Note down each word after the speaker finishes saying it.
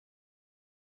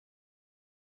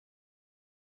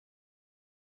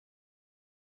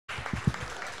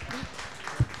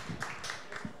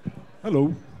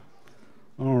Hello.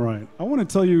 All right. I want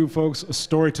to tell you folks a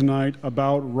story tonight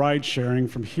about ride sharing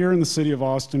from here in the city of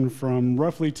Austin from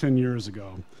roughly 10 years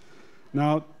ago.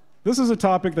 Now, this is a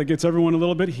topic that gets everyone a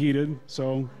little bit heated,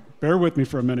 so bear with me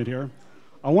for a minute here.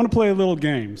 I want to play a little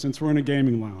game since we're in a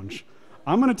gaming lounge.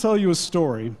 I'm going to tell you a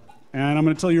story, and I'm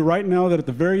going to tell you right now that at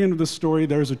the very end of the story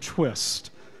there's a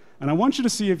twist. And I want you to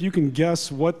see if you can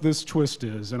guess what this twist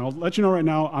is. And I'll let you know right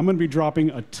now, I'm going to be dropping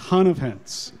a ton of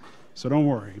hints, so don't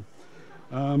worry.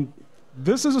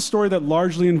 This is a story that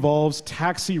largely involves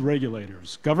taxi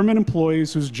regulators, government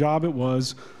employees whose job it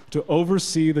was to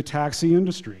oversee the taxi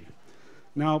industry.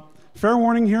 Now, fair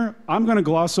warning here, I'm going to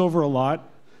gloss over a lot.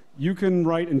 You can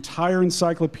write entire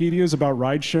encyclopedias about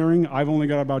ride sharing. I've only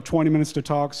got about 20 minutes to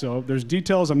talk, so there's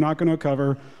details I'm not going to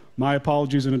cover. My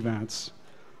apologies in advance.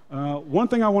 One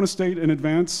thing I want to state in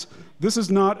advance, this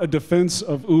is not a defense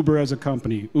of Uber as a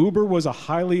company. Uber was a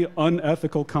highly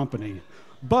unethical company,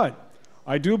 but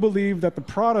I do believe that the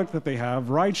product that they have,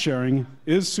 ride sharing,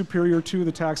 is superior to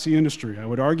the taxi industry. I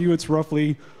would argue it's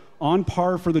roughly on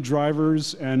par for the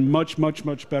drivers and much, much,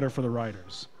 much better for the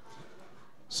riders.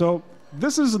 So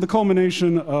this is the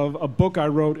culmination of a book I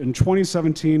wrote in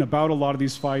 2017 about a lot of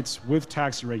these fights with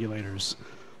taxi regulators.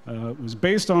 It was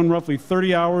based on roughly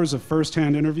 30 hours of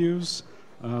first-hand interviews,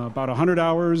 about 100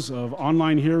 hours of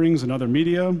online hearings and other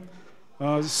media,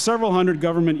 several hundred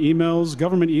government emails.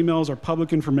 Government emails are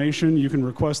public information. You can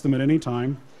request them at any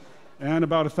time. And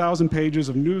about 1,000 pages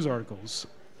of news articles.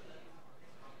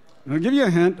 And I'll give you a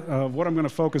hint of what I'm going to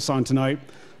focus on tonight.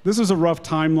 This is a rough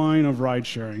timeline of ride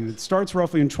sharing. It starts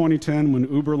roughly in 2010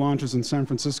 when Uber launches in San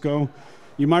Francisco.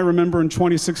 You might remember in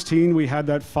 2016 we had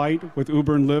that fight with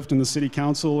Uber and Lyft in the city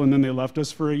council, and then they left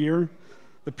us for a year.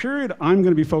 The period I'm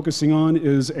going to be focusing on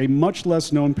is a much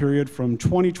less known period from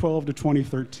 2012 to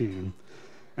 2013.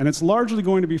 And it's largely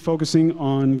going to be focusing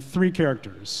on three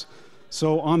characters.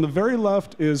 So on the very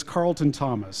left is Carlton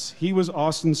Thomas. He was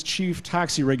Austin's chief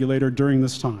taxi regulator during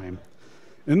this time.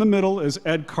 In the middle is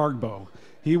Ed Cargbo.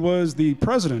 He was the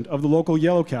president of the local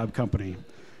yellow cab company.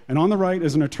 And on the right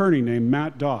is an attorney named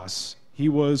Matt Doss. He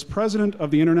was president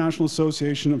of the International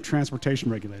Association of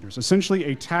Transportation Regulators, essentially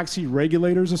a taxi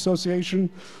regulators association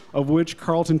of which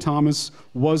Carlton Thomas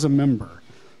was a member.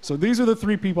 So these are the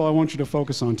three people I want you to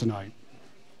focus on tonight.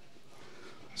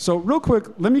 So real quick,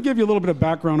 let me give you a little bit of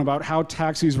background about how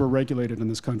taxis were regulated in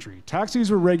this country.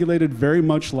 Taxis were regulated very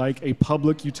much like a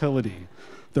public utility.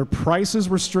 Their prices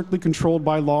were strictly controlled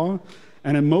by law,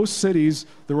 and in most cities,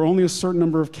 there were only a certain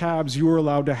number of cabs you were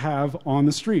allowed to have on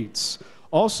the streets.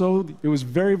 Also, it was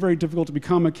very, very difficult to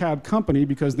become a cab company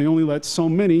because they only let so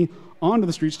many onto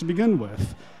the streets to begin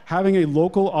with. Having a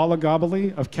local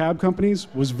oligopoly of cab companies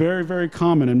was very, very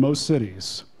common in most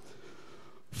cities.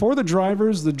 For the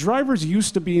drivers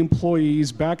used to be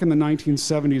employees back in the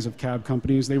 1970s of cab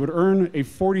companies. They would earn a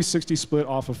 40-60 split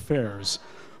off of fares.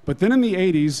 But then in the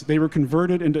 80s, they were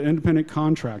converted into independent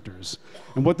contractors.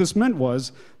 And what this meant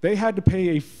was they had to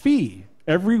pay a fee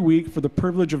every week for the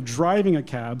privilege of driving a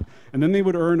cab, and then they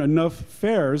would earn enough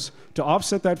fares to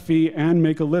offset that fee and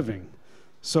make a living.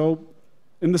 So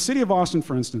in the city of Austin,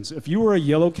 for instance, if you were a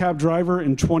yellow cab driver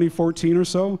in 2014 or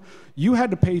so, you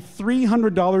had to pay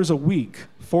 $300 a week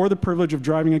for the privilege of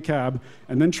driving a cab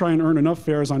and then try and earn enough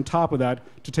fares on top of that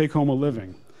to take home a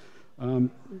living.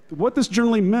 What this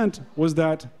generally meant was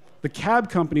that the cab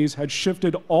companies had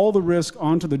shifted all the risk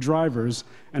onto the drivers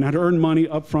and had earned money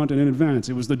up front and in advance.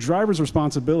 It was the driver's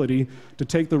responsibility to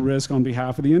take the risk on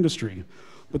behalf of the industry.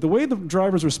 But the way the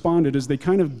drivers responded is they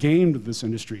kind of gamed this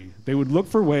industry. They would look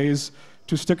for ways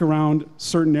to stick around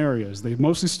certain areas. They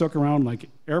mostly stuck around like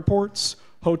airports,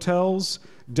 hotels,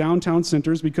 downtown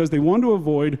centers, because they wanted to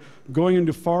avoid going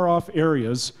into far-off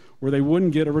areas where they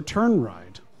wouldn't get a return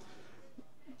ride.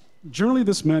 Generally,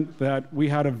 this meant that we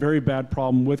had a very bad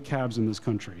problem with cabs in this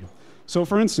country. So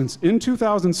for instance, in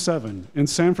 2007 in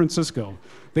San Francisco,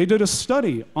 they did a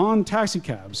study on taxi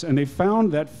cabs, and they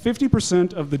found that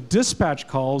 50% of the dispatch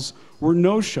calls were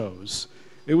no-shows.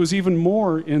 It was even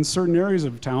more in certain areas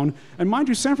of town. And mind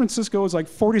you, San Francisco is like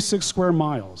 46 square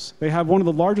miles. They have one of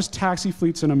the largest taxi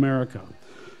fleets in America.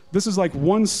 This is like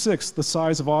 1/6 the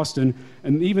size of Austin,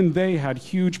 and even they had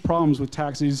huge problems with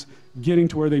taxis getting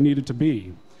to where they needed to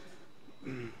be.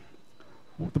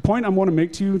 The point I want to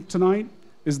make to you tonight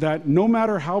is that no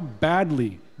matter how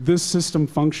badly this system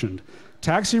functioned,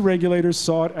 taxi regulators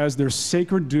saw it as their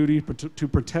sacred duty to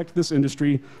protect this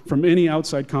industry from any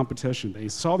outside competition. They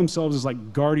saw themselves as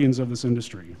like guardians of this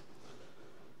industry.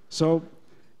 So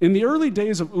in the early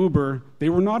days of Uber, they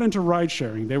were not into ride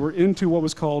sharing. They were into what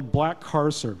was called black car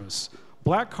service.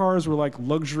 Black cars were like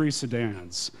luxury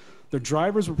sedans. Their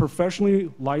drivers were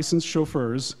professionally licensed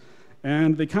chauffeurs,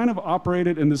 and they kind of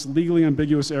operated in this legally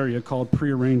ambiguous area called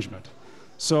prearrangement.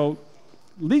 So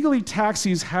legally,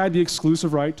 taxis had the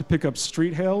exclusive right to pick up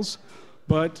street hails,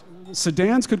 but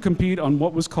sedans could compete on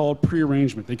what was called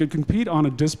prearrangement. They could compete on a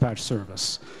dispatch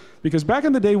service. Because back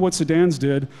in the day, what sedans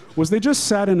did was they just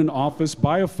sat in an office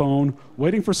by a phone,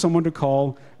 waiting for someone to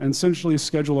call and essentially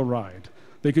schedule a ride.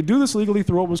 They could do this legally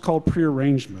through what was called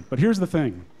prearrangement. But here's the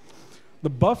thing.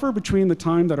 The buffer between the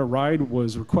time that a ride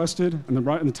was requested and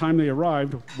the time they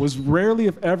arrived was rarely,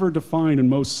 if ever, defined in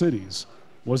most cities.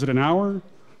 Was it an hour?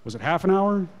 Was it half an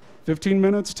hour? 15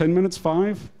 minutes? 10 minutes?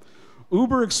 5?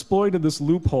 Uber exploited this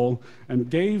loophole and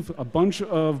gave a bunch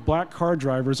of black car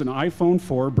drivers an iPhone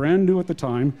 4, brand new at the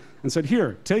time, and said,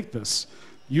 here, take this.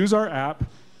 Use our app,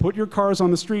 put your cars on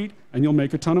the street, and you'll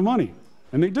make a ton of money.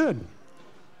 And they did.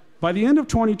 By the end of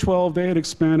 2012, they had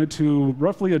expanded to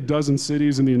roughly a dozen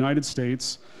cities in the United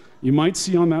States. You might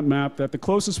see on that map that the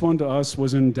closest one to us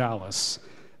was in Dallas.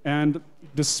 And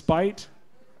despite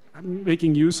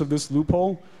making use of this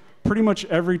loophole, pretty much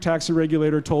every taxi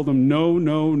regulator told them no,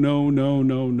 no, no, no,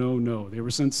 no, no, no. They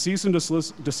were sent cease and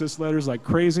desist letters like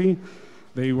crazy.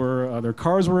 Their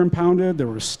cars were impounded, there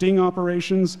were sting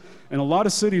operations. In a lot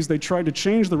of cities, they tried to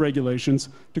change the regulations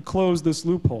to close this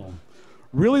loophole.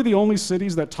 Really, the only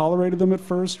cities that tolerated them at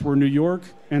first were New York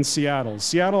and Seattle.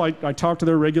 Seattle, I talked to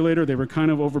their regulator, they were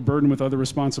kind of overburdened with other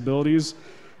responsibilities.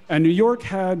 And New York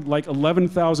had like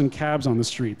 11,000 cabs on the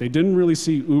street. They didn't really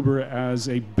see Uber as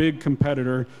a big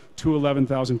competitor to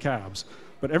 11,000 cabs.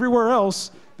 But everywhere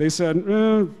else, they said,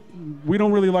 we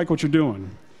don't really like what you're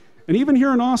doing. And even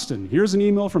here in Austin, here's an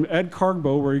email from Ed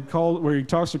Cargbo where he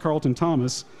talks to Carlton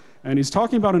Thomas, and he's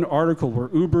talking about an article where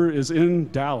Uber is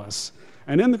in Dallas.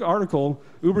 And in the article,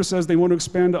 Uber says they want to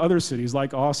expand to other cities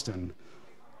like Austin.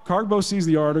 Cargbo sees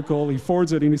the article, he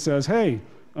forwards it, and he says, hey,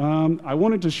 I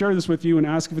wanted to share this with you and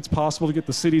ask if it's possible to get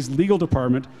the city's legal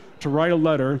department to write a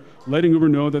letter letting Uber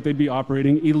know that they'd be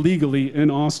operating illegally in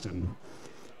Austin.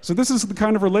 So this is the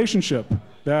kind of relationship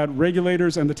that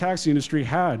regulators and the taxi industry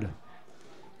had.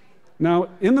 Now,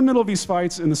 in the middle of these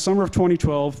fights, in the summer of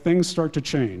 2012, things start to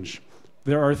change.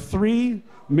 There are 3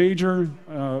 major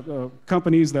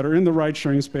companies that are in the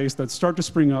ride-sharing space that start to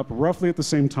spring up roughly at the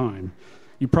same time.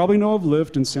 You probably know of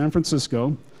Lyft in San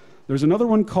Francisco. There's another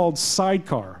one called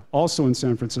Sidecar, also in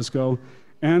San Francisco,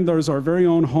 and there's our very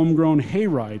own homegrown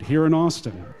Hayride here in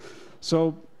Austin.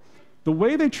 So the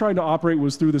way they tried to operate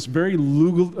was through this very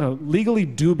legally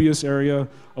dubious area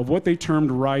of what they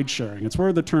termed ride sharing. It's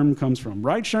where the term comes from.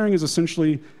 Ride sharing is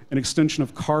essentially an extension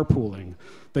of carpooling.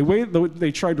 The way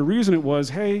they tried to reason it was,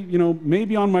 hey,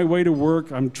 maybe on my way to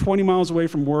work, I'm 20 miles away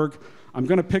from work, I'm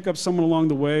going to pick up someone along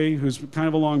the way who's kind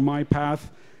of along my path,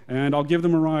 and I'll give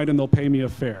them a ride and they'll pay me a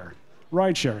fare.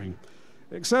 Ride sharing.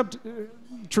 Except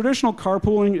traditional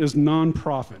carpooling is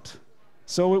non-profit.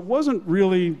 So it wasn't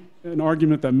really an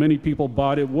argument that many people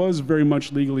bought. It was very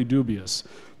much legally dubious.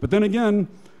 But then again,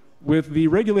 with the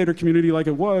regulator community like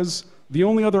it was, the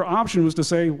only other option was to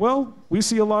say, well, we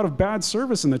see a lot of bad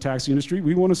service in the taxi industry.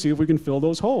 We want to see if we can fill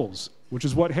those holes, which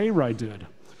is what Hayride did.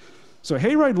 So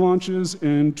Hayride launches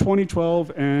in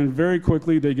 2012, and very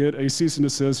quickly they get a cease and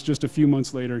desist just a few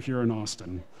months later here in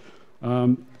Austin.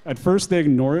 At first they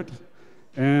ignore it,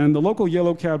 and the local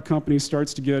yellow cab company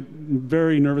starts to get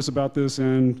very nervous about this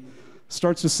and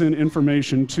starts to send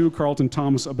information to Carlton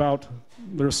Thomas about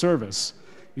their service.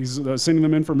 He's sending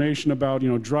them information about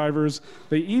drivers.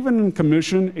 They even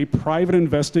commission a private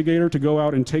investigator to go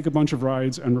out and take a bunch of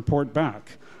rides and report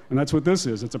back. And that's what this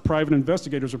is. It's a private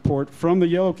investigator's report from the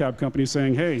yellow cab company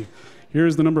saying, hey,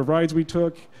 here's the number of rides we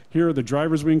took, here are the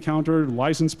drivers we encountered,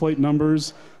 license plate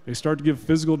numbers. They start to give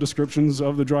physical descriptions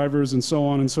of the drivers and so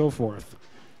on and so forth.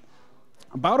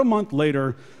 About a month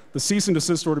later, the cease and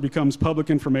desist order becomes public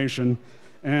information,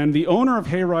 and the owner of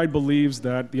Hayride believes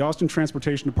that the Austin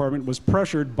Transportation Department was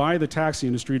pressured by the taxi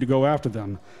industry to go after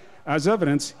them. As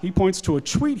evidence, he points to a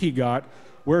tweet he got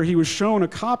where he was shown a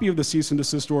copy of the cease and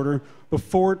desist order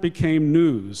before it became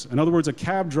news. In other words, a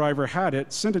cab driver had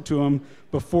it, sent it to him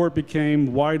before it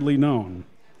became widely known.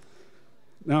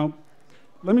 Now,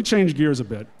 let me change gears a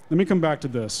bit. Let me come back to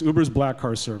this, Uber's black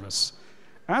car service.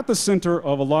 At the center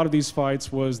of a lot of these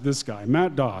fights was this guy,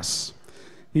 Matt Doss.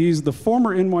 He's the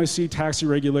former NYC taxi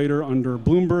regulator under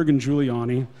Bloomberg and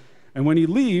Giuliani, and when he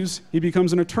leaves, he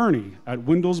becomes an attorney at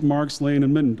Windles, Marks, Lane,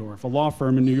 and Middendorf, a law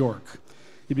firm in New York.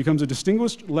 He becomes a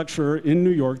distinguished lecturer in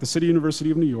New York, the City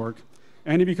University of New York,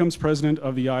 and he becomes president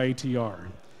of the IATR.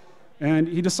 And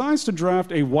he decides to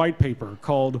draft a white paper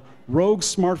called Rogue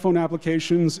Smartphone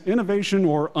Applications, Innovation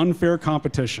or Unfair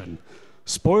Competition.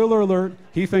 Spoiler alert,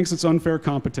 he thinks it's unfair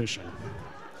competition.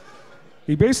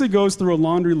 He basically goes through a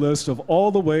laundry list of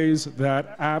all the ways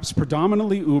that apps,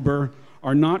 predominantly Uber,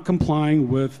 are not complying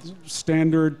with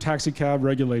standard taxi cab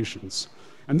regulations.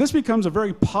 And this becomes a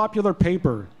very popular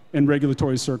paper in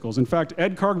regulatory circles. In fact,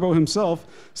 Ed Cargbo himself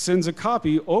sends a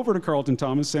copy over to Carlton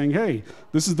Thomas saying, hey,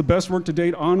 this is the best work to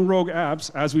date on rogue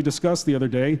apps, as we discussed the other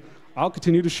day. I'll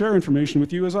continue to share information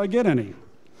with you as I get any.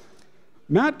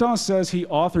 Matt Doss says he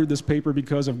authored this paper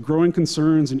because of growing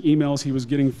concerns and emails he was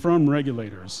getting from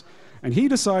regulators. And he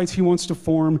decides he wants to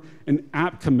form an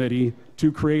app committee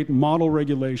to create model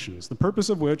regulations, the purpose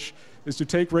of which is to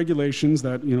take regulations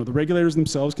that the regulators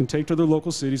themselves can take to their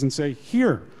local cities and say,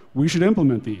 here, we should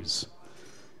implement these.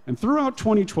 And throughout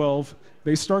 2012,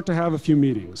 they start to have a few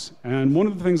meetings. And one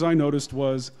of the things I noticed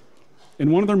was,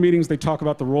 in one of their meetings, they talk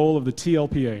about the role of the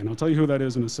TLPA, and I'll tell you who that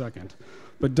is in a second.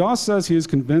 But Doss says he is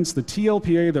convinced the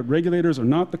TLPA that regulators are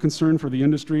not the concern for the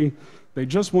industry. They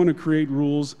just want to create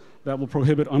rules that will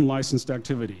prohibit unlicensed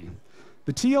activity.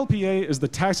 The TLPA is the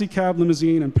Taxi Cab,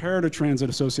 Limousine, and Paratransit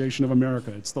Association of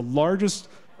America. It's the largest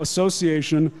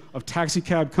association of taxi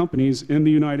cab companies in the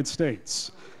United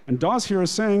States. And Doss here is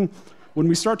saying, when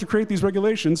we start to create these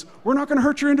regulations, we're not going to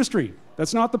hurt your industry.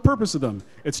 That's not the purpose of them.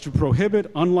 It's to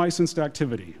prohibit unlicensed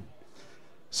activity.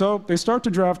 So they start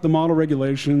to draft the model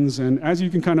regulations, and as you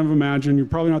can kind of imagine, you're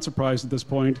probably not surprised at this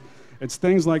point, it's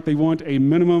things like they want a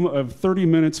minimum of 30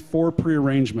 minutes for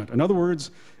prearrangement. In other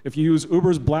words, if you use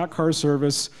Uber's black car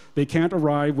service, they can't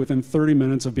arrive within 30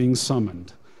 minutes of being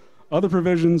summoned. Other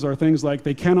provisions are things like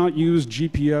they cannot use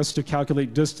GPS to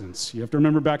calculate distance. You have to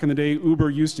remember back in the day, Uber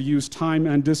used to use time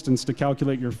and distance to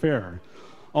calculate your fare.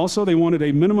 Also, they wanted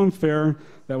a minimum fare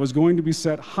that was going to be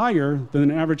set higher than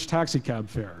an average taxi cab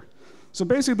fare. So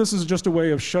basically, this is just a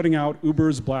way of shutting out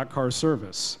Uber's black car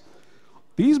service.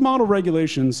 These model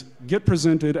regulations get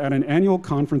presented at an annual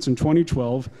conference in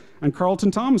 2012, and Carlton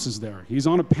Thomas is there. He's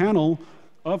on a panel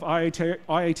of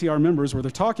IATR members where they're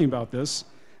talking about this,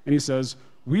 and he says,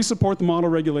 we support the model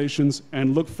regulations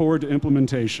and look forward to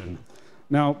implementation.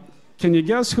 Now, can you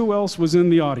guess who else was in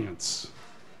the audience?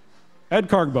 Ed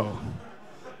Cargbo.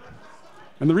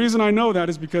 And the reason I know that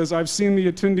is because I've seen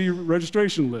the attendee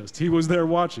registration list. He was there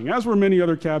watching, as were many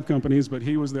other cab companies, but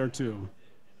he was there too.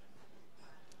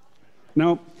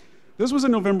 Now, this was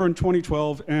in November in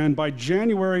 2012, and by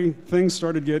January, things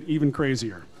started to get even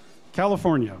crazier.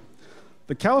 California.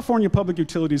 The California Public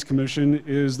Utilities Commission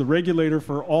is the regulator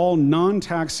for all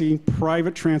non-taxi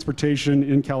private transportation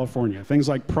in California. Things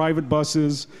like private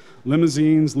buses,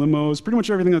 limousines, limos, pretty much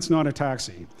everything that's not a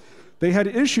taxi. They had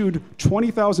issued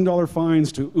 $20,000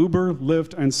 fines to Uber,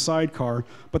 Lyft, and Sidecar,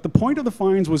 but the point of the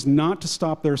fines was not to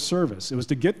stop their service. It was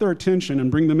to get their attention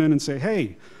and bring them in and say,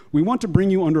 hey, we want to bring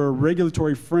you under a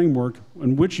regulatory framework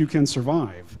in which you can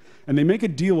survive. And they make a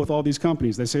deal with all these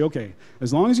companies. They say, okay,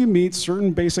 as long as you meet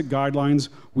certain basic guidelines,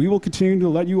 we will continue to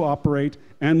let you operate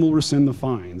and we'll rescind the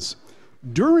fines.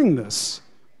 During this,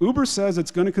 Uber says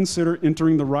it's going to consider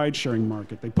entering the ride-sharing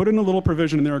market. They put in a little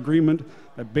provision in their agreement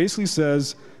that basically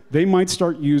says they might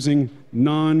start using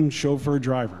non-chauffeur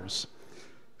drivers.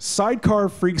 Sidecar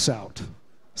freaks out.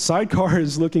 Sidecar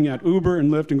is looking at Uber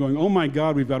and Lyft and going, oh my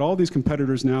God, we've got all these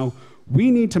competitors now.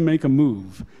 We need to make a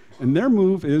move. And their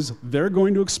move is they're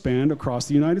going to expand across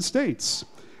the United States.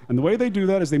 And the way they do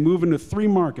that is they move into 3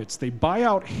 markets. They buy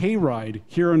out Hayride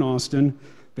here in Austin.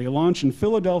 They launch in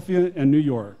Philadelphia and New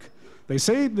York. They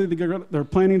say that they're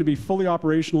planning to be fully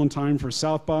operational in time for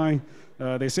South by.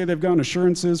 They say they've gotten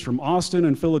assurances from Austin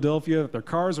and Philadelphia that their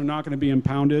cars are not going to be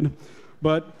impounded.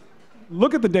 But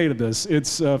look at the date of this.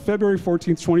 It's February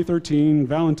 14th, 2013,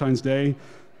 Valentine's Day.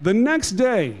 The next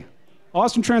day,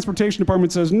 Austin Transportation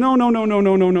Department says, no, no, no, no,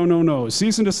 no, no, no, no, no.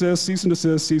 Cease and desist, cease and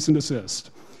desist, cease and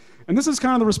desist. And this is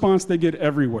kind of the response they get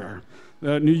everywhere.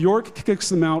 New York kicks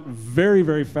them out very,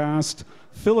 very fast.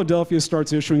 Philadelphia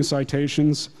starts issuing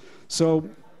citations. So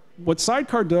what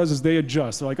Sidecar does is they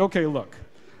adjust. They're like, okay, look,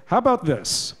 how about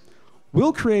this?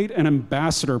 We'll create an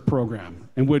ambassador program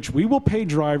in which we will pay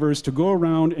drivers to go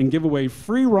around and give away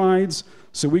free rides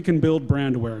so we can build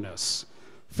brand awareness.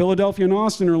 Philadelphia and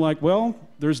Austin are like, well,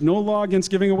 there's no law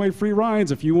against giving away free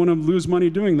rides. If you want to lose money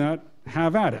doing that,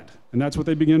 have at it. And that's what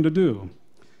they begin to do.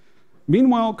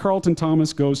 Meanwhile, Carlton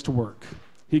Thomas goes to work.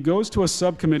 He goes to a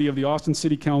subcommittee of the Austin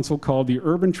City Council called the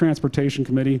Urban Transportation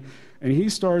Committee, and he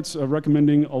starts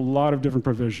recommending a lot of different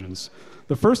provisions.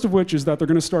 The first of which is that they're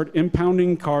going to start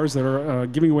impounding cars that are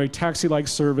giving away taxi-like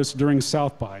service during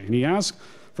South by. And he asks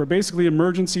for basically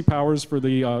emergency powers for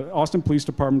the Austin Police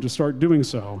Department to start doing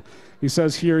so. He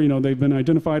says here, they've been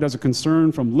identified as a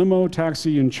concern from limo,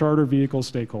 taxi, and charter vehicle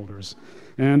stakeholders.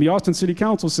 And the Austin City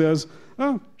Council says,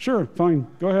 oh, sure, fine,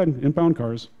 go ahead, impound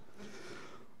cars.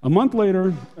 A month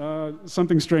later,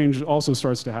 something strange also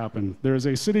starts to happen. There's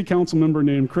a city council member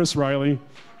named Chris Riley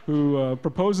who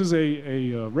proposes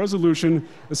a resolution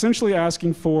essentially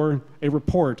asking for a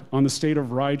report on the state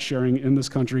of ride-sharing in this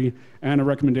country and a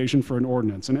recommendation for an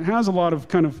ordinance. And it has a lot of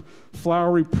kind of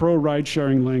flowery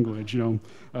pro-ride-sharing language,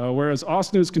 whereas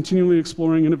Austin is continually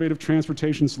exploring innovative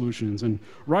transportation solutions, and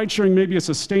ride-sharing may be a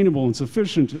sustainable and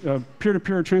sufficient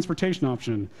peer-to-peer transportation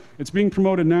option. It's being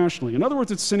promoted nationally. In other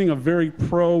words, it's sending a very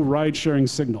pro-ride-sharing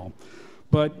signal.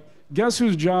 But guess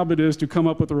whose job it is to come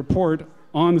up with a report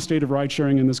on the state of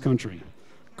ride-sharing in this country?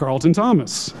 Carlton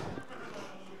Thomas.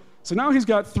 So now he's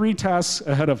got 3 tasks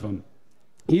ahead of him.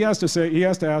 He has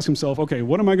to ask himself, okay,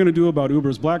 what am I going to do about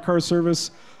Uber's black car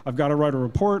service? I've got to write a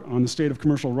report on the state of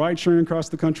commercial ride-sharing across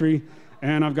the country,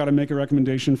 and I've got to make a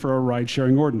recommendation for a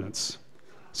ride-sharing ordinance.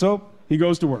 So he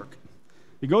goes to work.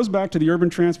 He goes back to the Urban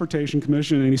Transportation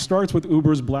Commission, and he starts with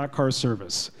Uber's black car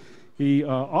service. He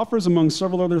offers, among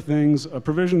several other things, a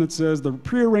provision that says the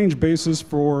prearranged basis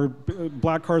for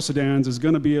black car sedans is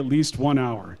going to be at least 1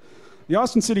 hour. The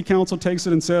Austin City Council takes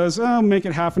it and says, oh, make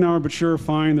it half an hour, but sure,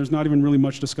 fine. There's not even really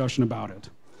much discussion about it.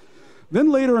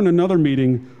 Then later in another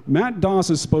meeting, Matt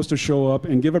Doss is supposed to show up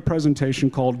and give a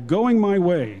presentation called Going My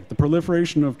Way, the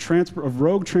proliferation of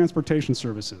rogue transportation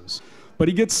services. But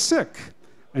he gets sick.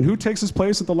 And who takes his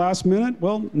place at the last minute?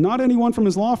 Well, not anyone from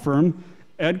his law firm,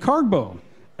 Ed Cargbo.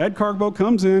 Ed Cargbo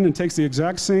comes in and takes the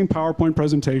exact same PowerPoint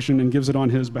presentation and gives it on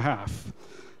his behalf.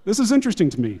 This is interesting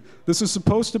to me. This is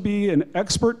supposed to be an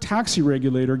expert taxi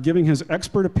regulator giving his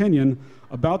expert opinion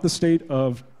about the state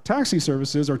of taxi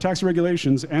services or taxi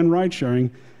regulations and ride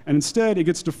sharing, and instead it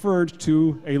gets deferred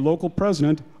to a local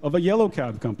president of a yellow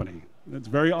cab company. That's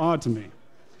very odd to me.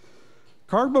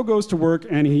 Cargbo goes to work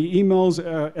and he emails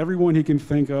everyone he can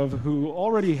think of who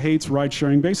already hates ride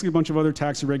sharing, basically a bunch of other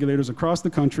taxi regulators across the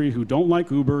country who don't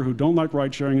like Uber, who don't like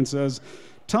ride sharing, and says,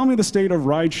 tell me the state of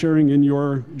ride sharing in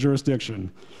your jurisdiction.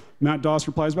 Matt Doss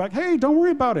replies back, hey, don't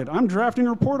worry about it. I'm drafting a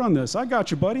report on this. I got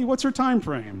you, buddy. What's your time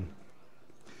frame?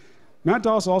 Matt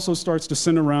Doss also starts to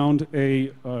send around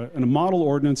a model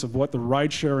ordinance of what the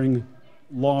ride sharing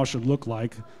law should look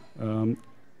like. And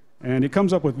he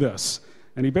comes up with this.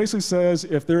 And he basically says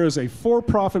if there is a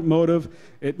for-profit motive,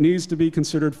 it needs to be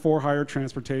considered for-hire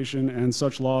transportation, and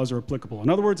such laws are applicable. In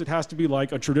other words, it has to be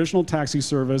like a traditional taxi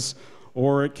service,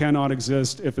 or it cannot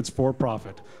exist if it's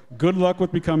for-profit. Good luck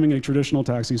with becoming a traditional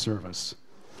taxi service.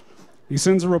 He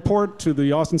sends a report to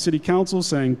the Austin City Council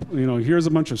saying, here's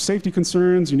a bunch of safety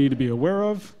concerns you need to be aware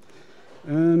of.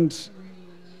 And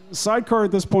Sidecar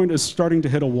at this point is starting to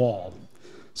hit a wall.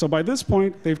 So by this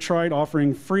point, they've tried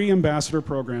offering free ambassador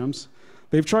programs.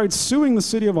 They've tried suing the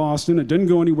city of Austin. It didn't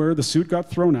go anywhere. The suit got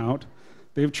thrown out.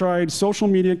 They've tried social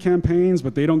media campaigns,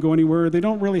 but they don't go anywhere. They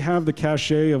don't really have the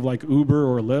cachet of like Uber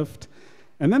or Lyft.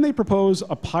 And then they propose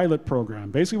a pilot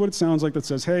program, basically what it sounds like, that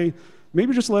says, hey,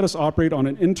 maybe just let us operate on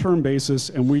an interim basis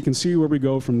and we can see where we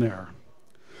go from there.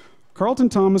 Carlton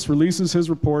Thomas releases his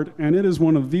report, and it is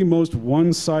one of the most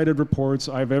one-sided reports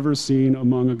I've ever seen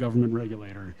among a government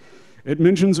regulator. It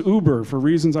mentions Uber for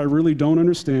reasons I really don't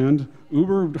understand.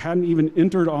 Uber hadn't even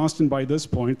entered Austin by this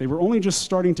point. They were only just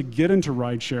starting to get into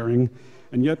ride sharing,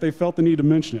 and yet they felt the need to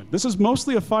mention it. This is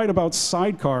mostly a fight about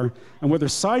Sidecar and whether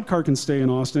Sidecar can stay in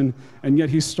Austin, and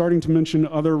yet he's starting to mention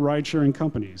other ride-sharing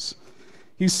companies.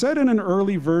 He said in an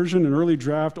early version, an early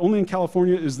draft, only in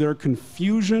California is there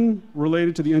confusion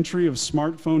related to the entry of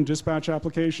smartphone dispatch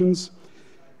applications.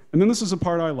 And then this is the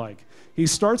part I like. He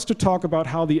starts to talk about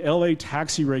how the LA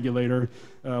taxi regulator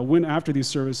went after these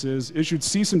services, issued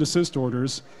cease and desist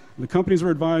orders. The companies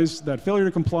were advised that failure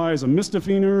to comply is a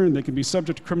misdemeanor and they can be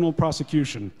subject to criminal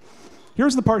prosecution.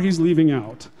 Here's the part he's leaving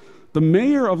out. The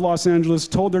mayor of Los Angeles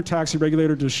told their taxi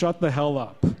regulator to shut the hell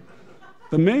up.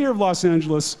 The mayor of Los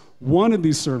Angeles wanted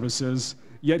these services,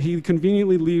 yet he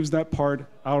conveniently leaves that part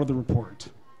out of the report.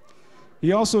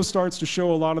 He also starts to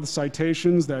show a lot of the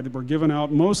citations that were given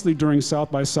out mostly during South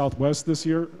by Southwest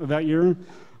that year.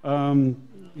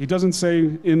 He doesn't say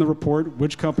in the report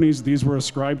which companies these were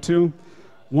ascribed to.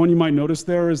 One you might notice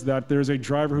there is that there's a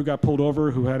driver who got pulled over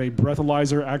who had a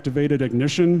breathalyzer activated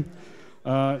ignition.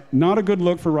 Not a good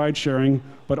look for ride sharing,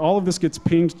 but all of this gets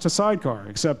pinged to Sidecar,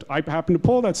 except I happened to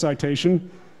pull that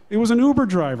citation. It was an Uber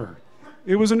driver.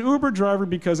 It was an Uber driver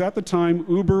because at the time,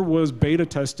 Uber was beta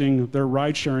testing their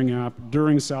ride-sharing app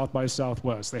during South by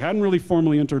Southwest. They hadn't really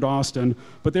formally entered Austin,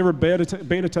 but they were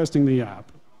beta testing the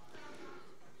app.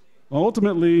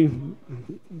 Ultimately,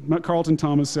 Carlton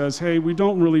Thomas says, hey, we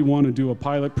don't really want to do a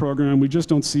pilot program. We just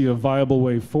don't see a viable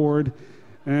way forward.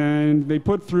 And they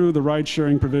put through the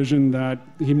ride-sharing provision that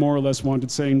he more or less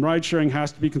wanted, saying ride-sharing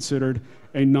has to be considered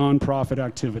a non-profit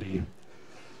activity.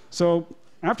 So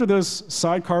after this,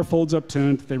 sidecar folds up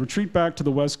tent, they retreat back to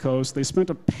the West Coast. They spent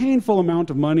a painful amount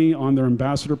of money on their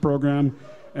ambassador program,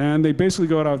 and they basically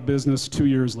go out of business 2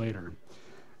 years later.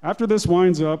 After this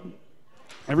winds up,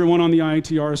 everyone on the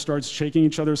IATR starts shaking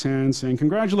each other's hands, saying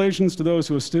congratulations to those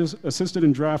who assisted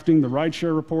in drafting the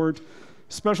rideshare report.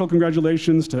 Special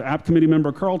congratulations to App Committee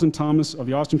member Carlton Thomas of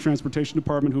the Austin Transportation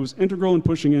Department, who was integral in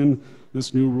pushing in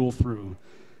this new rule through.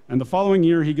 And the following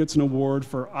year, he gets an award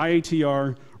for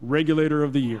IATR Regulator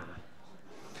of the Year.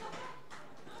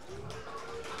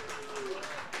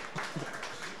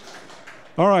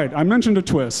 All right, I mentioned a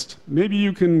twist. Maybe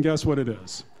you can guess what it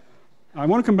is. I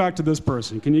want to come back to this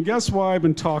person. Can you guess why I've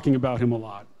been talking about him a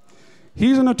lot?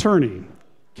 He's an attorney.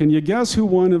 Can you guess who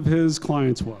one of his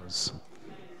clients was?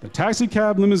 The Taxi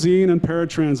Cab Limousine and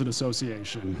Paratransit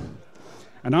Association.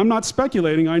 And I'm not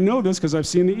speculating, I know this because I've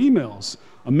seen the emails.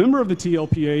 A member of the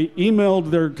TLPA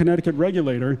emailed their Connecticut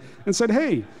regulator and said,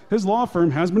 hey, his law firm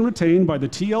has been retained by the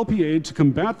TLPA to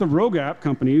combat the rogue app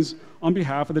companies on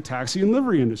behalf of the taxi and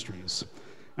livery industries.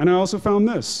 And I also found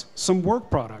this, some work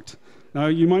product. Now,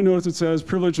 you might notice it says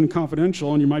privileged and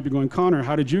confidential, and you might be going, Connor,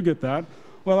 how did you get that?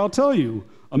 Well, I'll tell you.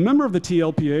 A member of the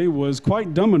TLPA was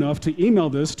quite dumb enough to email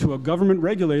this to a government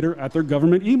regulator at their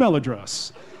government email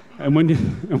address. And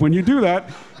when you do that,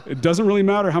 it doesn't really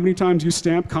matter how many times you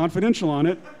stamp confidential on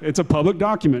it. It's a public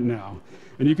document now.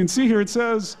 And you can see here it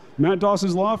says, Matt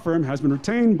Doss's law firm has been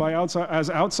retained as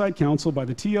outside counsel by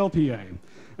the TLPA.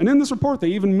 And in this report, they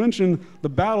even mention the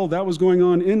battle that was going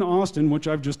on in Austin, which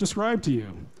I've just described to you.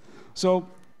 So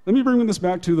let me bring this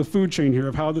back to the food chain here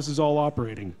of how this is all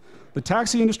operating. The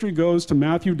taxi industry goes to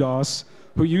Matthew Doss,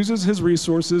 who uses his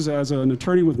resources as an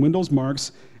attorney with Windows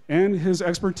Marks and his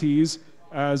expertise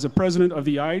as a president of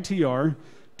the IATR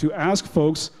to ask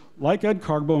folks like Ed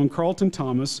Carbo and Carlton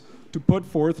Thomas to put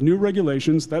forth new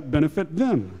regulations that benefit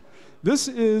them. This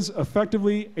is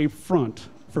effectively a front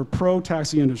for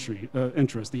pro-taxi industry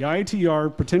interests. The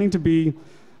IATR pretending to be,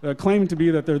 claiming to be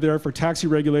that they're there for taxi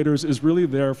regulators is really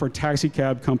there for taxi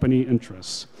cab company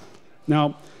interests.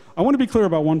 Now, I want to be clear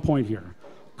about one point here.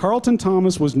 Carlton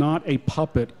Thomas was not a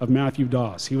puppet of Matthew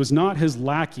Doss. He was not his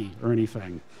lackey or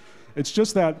anything. It's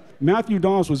just that Matthew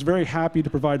Doss was very happy to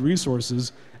provide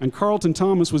resources, and Carlton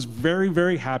Thomas was very,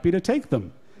 very happy to take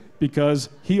them because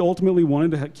he ultimately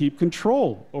wanted to keep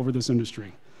control over this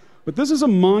industry. But this is a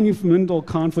monumental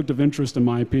conflict of interest, in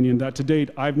my opinion, that to date,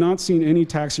 I've not seen any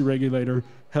taxi regulator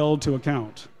held to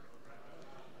account.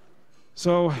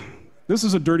 So this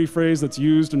is a dirty phrase that's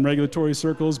used in regulatory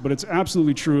circles, but it's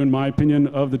absolutely true, in my opinion,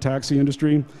 of the taxi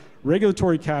industry.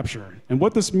 Regulatory capture. And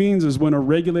what this means is when a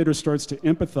regulator starts to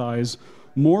empathize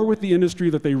more with the industry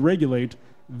that they regulate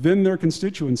than their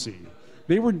constituency.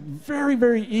 They were very,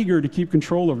 very eager to keep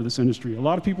control over this industry. A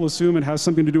lot of people assume it has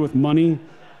something to do with money.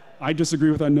 I disagree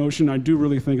with that notion. I do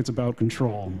really think it's about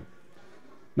control.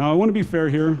 Now, I want to be fair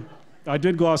here. I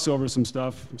did gloss over some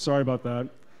stuff. I'm sorry about that.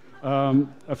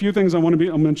 A few things I'll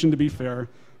mention to be fair.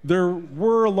 There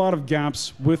were a lot of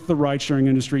gaps with the ride-sharing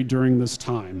industry during this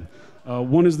time.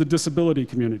 One is the disability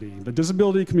community. The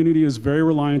disability community is very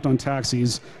reliant on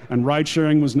taxis, and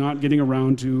ride-sharing was not getting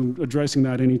around to addressing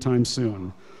that anytime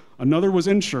soon. Another was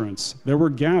insurance. There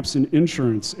were gaps in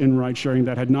insurance in ride-sharing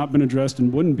that had not been addressed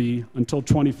and wouldn't be until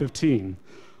 2015.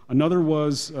 Another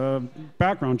was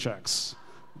background checks.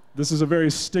 This is a very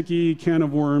sticky can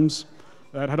of worms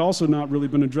that had also not really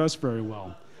been addressed very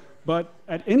well. But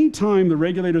at any time, the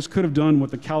regulators could have done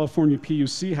what the California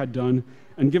PUC had done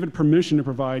and given permission to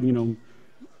provide,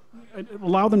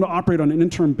 allow them to operate on an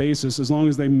interim basis as long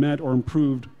as they met or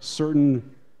improved certain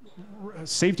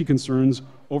safety concerns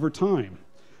over time.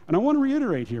 And I want to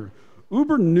reiterate here,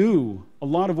 Uber knew a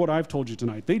lot of what I've told you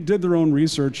tonight. They did their own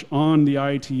research on the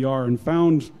IATR and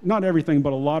found not everything,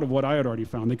 but a lot of what I had already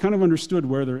found. They kind of understood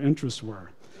where their interests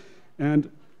were. And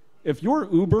if you're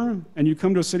Uber and you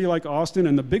come to a city like Austin,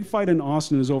 and the big fight in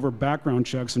Austin is over background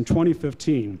checks in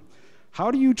 2015, how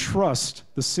do you trust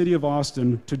the city of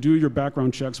Austin to do your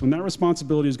background checks when that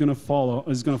responsibility is going to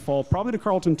fall probably to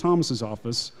Carlton Thomas's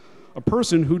office, a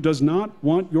person who does not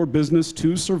want your business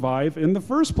to survive in the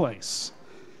first place?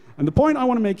 And the point I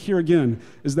want to make here again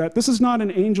is that this is not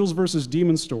an angels versus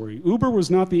demons story. Uber was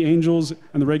not the angels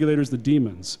and the regulators the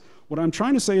demons. What I'm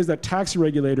trying to say is that taxi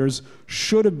regulators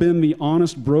should have been the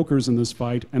honest brokers in this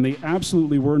fight, and they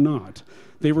absolutely were not.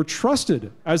 They were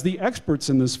trusted as the experts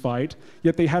in this fight,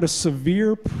 yet they had a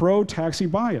severe pro-taxi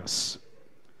bias.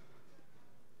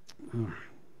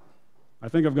 I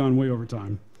think I've gone way over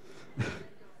time.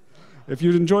 If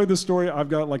you enjoyed this story, I've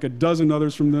got like a dozen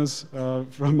others from this,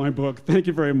 from my book. Thank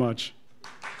you very much.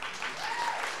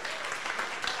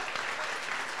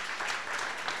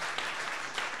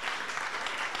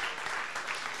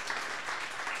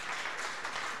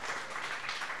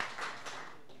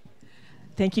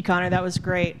 Thank you, Connor. That was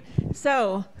great.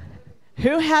 So,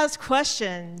 who has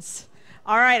questions?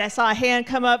 All right, I saw a hand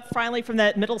come up finally from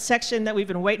that middle section that we've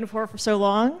been waiting for so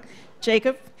long.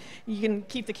 Jacob, you can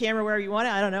keep the camera wherever you want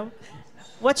it. I don't know.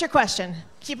 What's your question?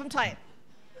 Keep them tight.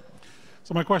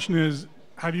 So my question is,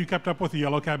 have you kept up with the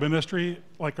yellow cab industry?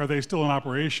 Like, are they still in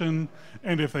operation?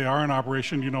 And if they are in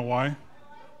operation, do you know why?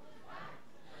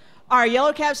 Are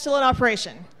yellow cabs still in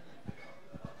operation?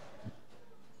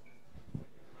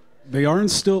 They are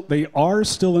still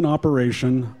in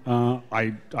operation.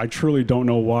 I truly don't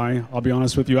know why. I'll be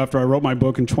honest with you. After I wrote my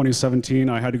book in 2017,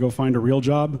 I had to go find a real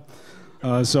job.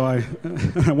 So I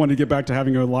wanted to get back to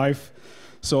having a life.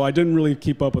 So I didn't really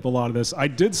keep up with a lot of this. I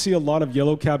did see a lot of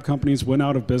yellow cab companies went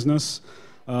out of business.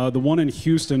 The one in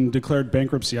Houston declared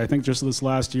bankruptcy, I think just this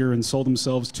last year, and sold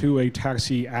themselves to a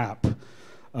taxi app.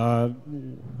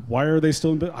 Why are they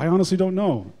still in business? I honestly don't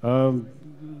know.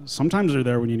 Sometimes they're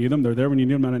there when you need them. They're there when you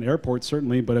need them at an airport,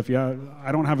 certainly. But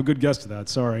I don't have a good guess to that.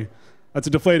 Sorry. That's a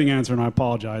deflating answer, and I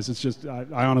apologize. It's just,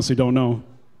 I honestly don't know.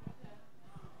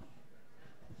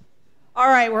 All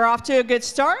right, we're off to a good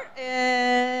start,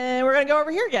 and we're going to go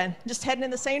over here again. Just heading in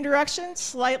the same direction,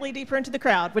 slightly deeper into the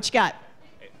crowd. What you got?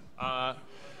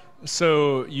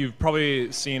 So you've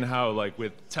probably seen how, like,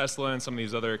 with Tesla and some of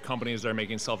these other companies that are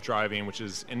making self-driving, which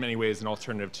is in many ways an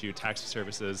alternative to taxi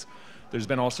services, there's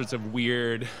been all sorts of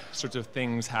weird sorts of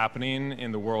things happening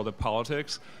in the world of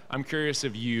politics. I'm curious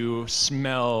if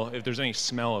there's any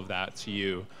smell of that to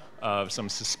you, of some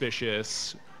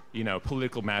suspicious,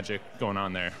 political magic going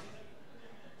on there.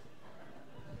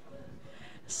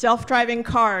 Self-driving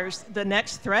cars, the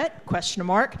next threat? Question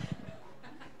mark.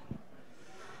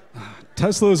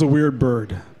 Tesla is a weird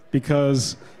bird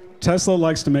because Tesla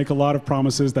likes to make a lot of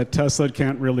promises that Tesla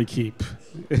can't really keep.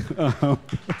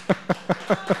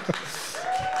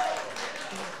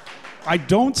 I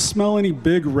don't smell any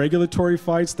big regulatory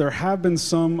fights. There have been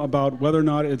some about whether or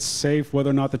not it's safe, whether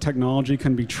or not the technology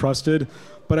can be trusted,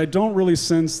 but I don't really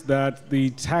sense that the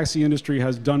taxi industry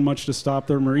has done much to stop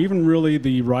them, or even really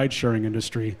the ride-sharing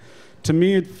industry. To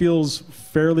me, it feels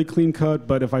fairly clean-cut,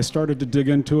 but if I started to dig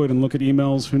into it and look at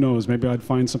emails, who knows, maybe I'd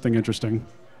find something interesting.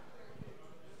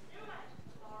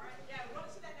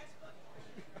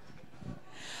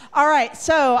 All right,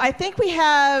 so I think we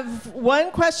have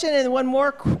one question and one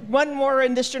more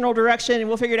in this general direction, and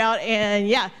we'll figure it out. And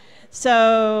yeah,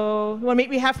 so you want to meet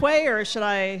me halfway, or should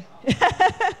I?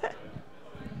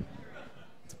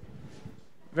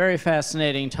 Very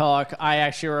fascinating talk. I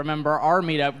actually remember our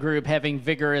meetup group having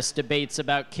vigorous debates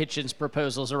about Kitchen's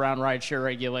proposals around rideshare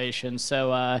regulation.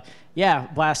 So yeah,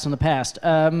 blast from the past.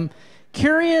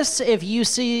 Curious if you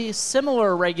see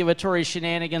similar regulatory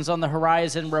shenanigans on the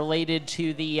horizon related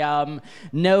to the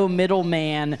no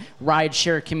middleman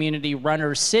rideshare community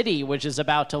Runner City, which is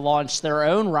about to launch their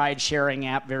own ride-sharing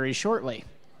app very shortly.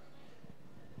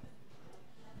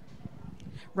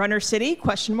 Runner City,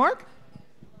 question mark?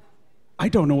 I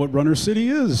don't know what Runner City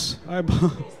is.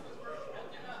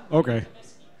 Okay.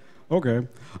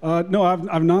 No,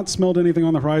 I've not smelled anything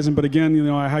on the horizon, but again,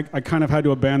 I kind of had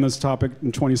to abandon this topic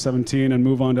in 2017 and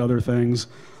move on to other things.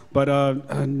 But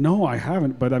no, I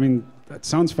haven't. But I mean, that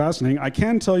sounds fascinating. I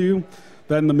can tell you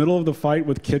that in the middle of the fight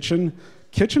with Kitchen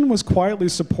was quietly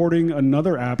supporting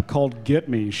another app called Get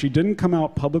Me. She didn't come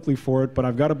out publicly for it, but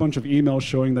I've got a bunch of emails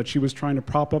showing that she was trying to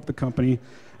prop up the company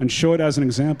and show it as an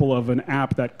example of an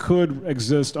app that could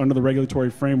exist under the regulatory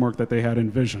framework that they had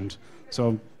envisioned.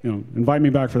 So, invite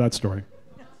me back for that story.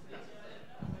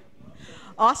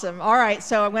 Awesome. All right,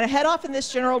 so I'm going to head off in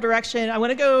this general direction. I'm going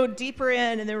to go deeper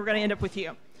in, and then we're going to end up with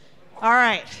you. All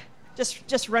right,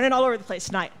 just running all over the place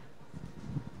tonight.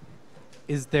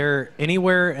 Is there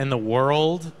anywhere in the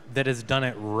world that has done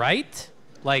it right?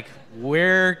 Like,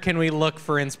 where can we look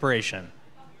for inspiration?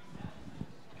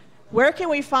 Where can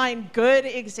we find good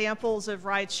examples of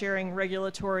ride-sharing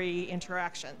regulatory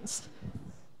interactions?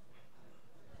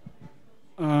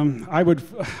 I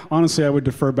would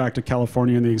defer back to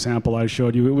California and the example I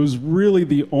showed you. It was really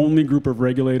the only group of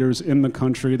regulators in the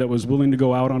country that was willing to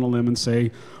go out on a limb and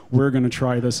say, we're going to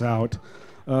try this out.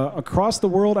 Across the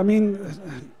world, I mean,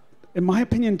 in my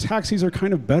opinion, taxis are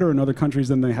kind of better in other countries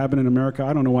than they have been in America.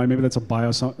 I don't know why. Maybe that's a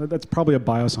bias. That's probably a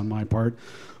bias on my part.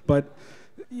 But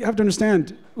you have to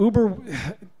understand, Uber,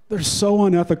 they're so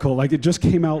unethical. Like, it just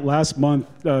came out last month,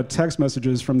 text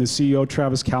messages from the CEO,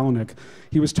 Travis Kalanick.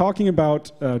 He was talking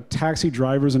about taxi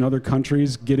drivers in other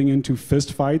countries getting into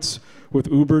fist fights with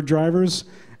Uber drivers,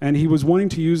 and he was wanting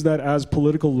to use that as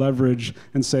political leverage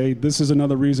and say, this is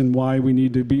another reason why we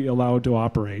need to be allowed to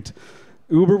operate.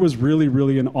 Uber was really,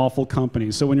 really an awful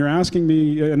company. So when you're asking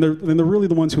me, and they're really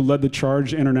the ones who led the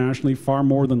charge internationally far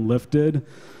more than Lyft did.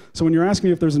 So when you're asking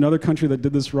me if there's another country that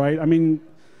did this right, I mean,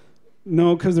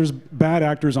 no, because there's bad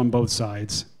actors on both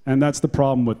sides. And that's the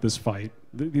problem with this fight.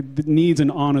 It needs an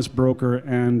honest broker,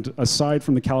 and aside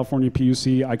from the California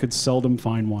PUC, I could seldom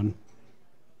find one.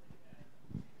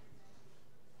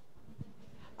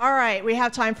 All right, we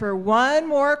have time for one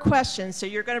more question, so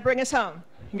you're going to bring us home.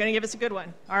 You're going to give us a good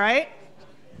one, all right?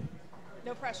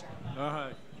 No pressure. All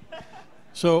right.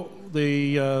 So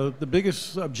the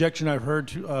biggest objection I've heard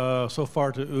so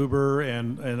far to Uber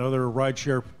and other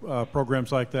rideshare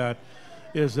programs like that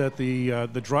is that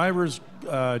the drivers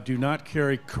do not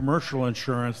carry commercial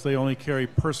insurance. They only carry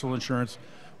personal insurance,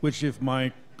 which, if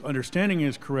my understanding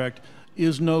is correct,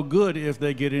 is no good if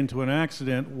they get into an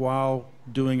accident while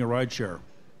doing a rideshare.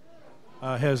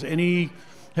 Has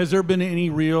there been any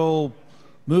real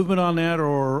movement on that,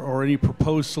 or any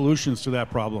proposed solutions to that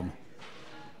problem?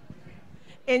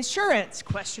 Insurance,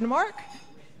 question mark?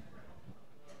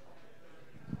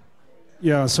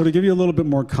 Yeah, so to give you a little bit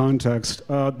more context,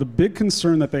 the big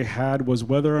concern that they had was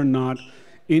whether or not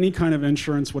any kind of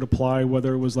insurance would apply,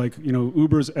 whether it was like, you know,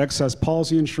 Uber's excess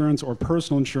policy insurance or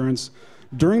personal insurance,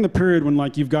 during the period when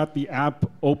like you've got the app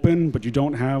open, but you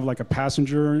don't have like a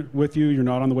passenger with you, you're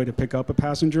not on the way to pick up a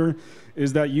passenger.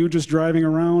 Is that you just driving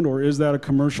around, or is that a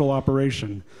commercial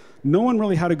operation? No one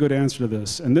really had a good answer to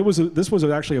this. And this was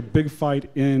actually a big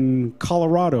fight in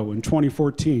Colorado in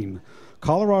 2014.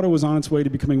 Colorado was on its way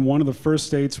to becoming one of the first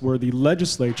states where the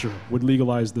legislature would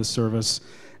legalize this service.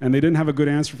 And they didn't have a good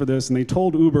answer for this. And they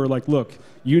told Uber, like, look,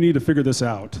 you need to figure this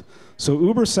out. So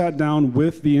Uber sat down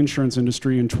with the insurance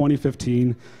industry in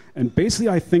 2015. And basically,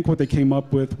 I think what they came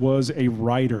up with was a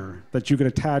rider that you could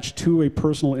attach to a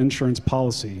personal insurance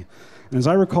policy. And as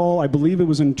I recall, I believe it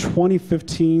was in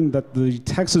 2015 that the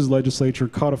Texas legislature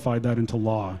codified that into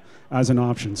law as an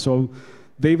option. So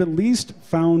they've at least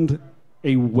found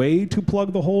a way to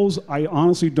plug the holes. I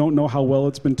honestly don't know how well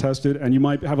it's been tested, and you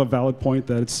might have a valid point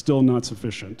that it's still not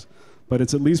sufficient. But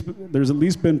it's at least, there's at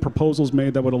least been proposals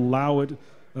made that would allow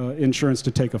insurance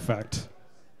to take effect.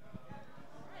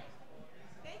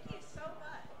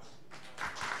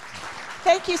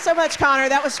 Thank you so much, Connor.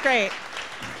 That was great.